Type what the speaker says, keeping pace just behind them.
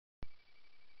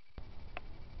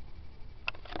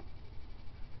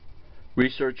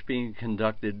Research being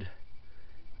conducted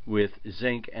with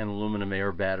zinc and aluminum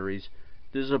air batteries.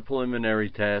 This is a preliminary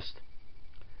test.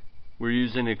 We're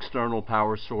using an external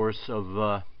power source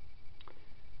of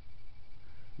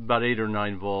about 8 or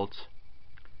 9 volts,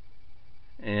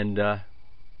 and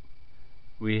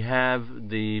we have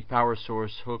the power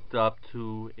source hooked up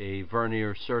to a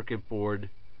Vernier circuit board,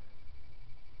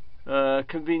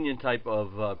 convenient type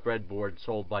of breadboard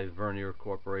sold by the Vernier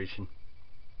Corporation,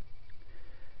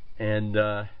 and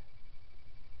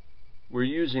we're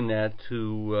using that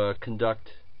to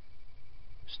conduct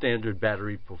standard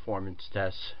battery performance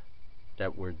tests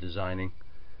that we're designing.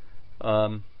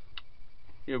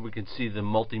 Here we can see the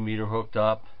multimeter hooked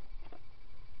up,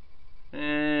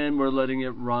 and we're letting it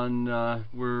run.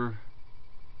 We're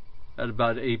at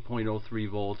about 8.03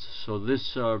 volts. So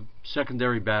this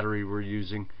secondary battery we're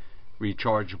using,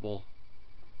 rechargeable,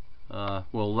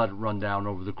 we'll let it run down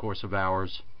over the course of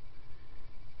hours.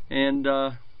 And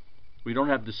we don't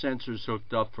have the sensors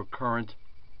hooked up for current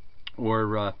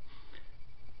or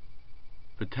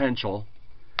potential,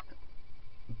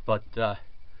 but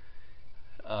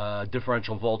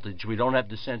differential voltage. We don't have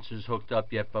the sensors hooked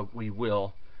up yet, but we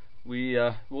will.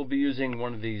 We'll be using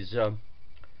one of these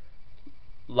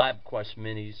LabQuest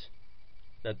minis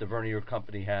that the Vernier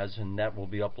company has, and that will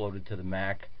be uploaded to the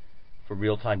Mac for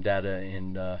real-time data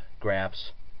and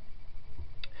graphs.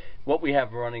 What we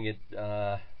have running it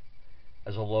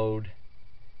as a load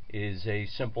is a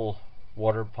simple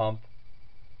water pump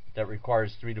that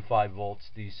requires 3 to 5 volts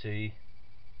DC.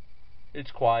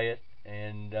 It's quiet,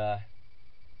 and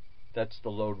that's the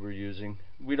load we're using.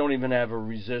 We don't even have a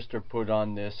resistor put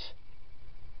on this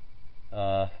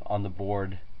on the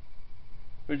board.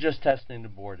 We're just testing the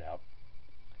board out,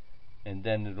 and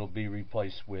then it'll be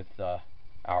replaced with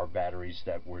our batteries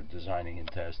that we're designing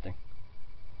and testing.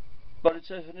 But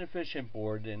it's an efficient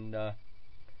board, and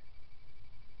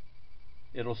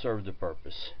it'll serve the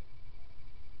purpose.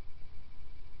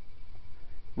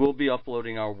 We'll be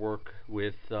uploading our work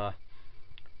with a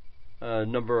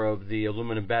number of the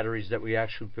aluminum batteries that we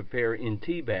actually prepare in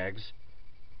tea bags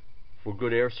for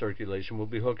good air circulation. We'll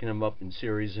be hooking them up in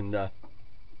series, and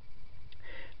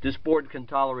this board can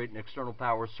tolerate an external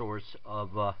power source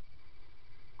of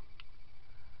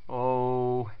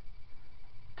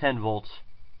 10 volts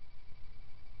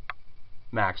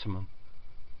maximum.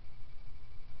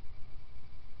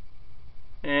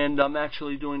 And I'm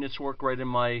actually doing this work right in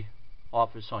my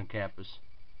office on campus.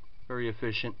 Very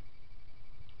efficient,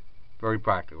 very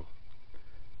practical.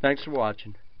 Thanks for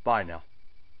watching. Bye now.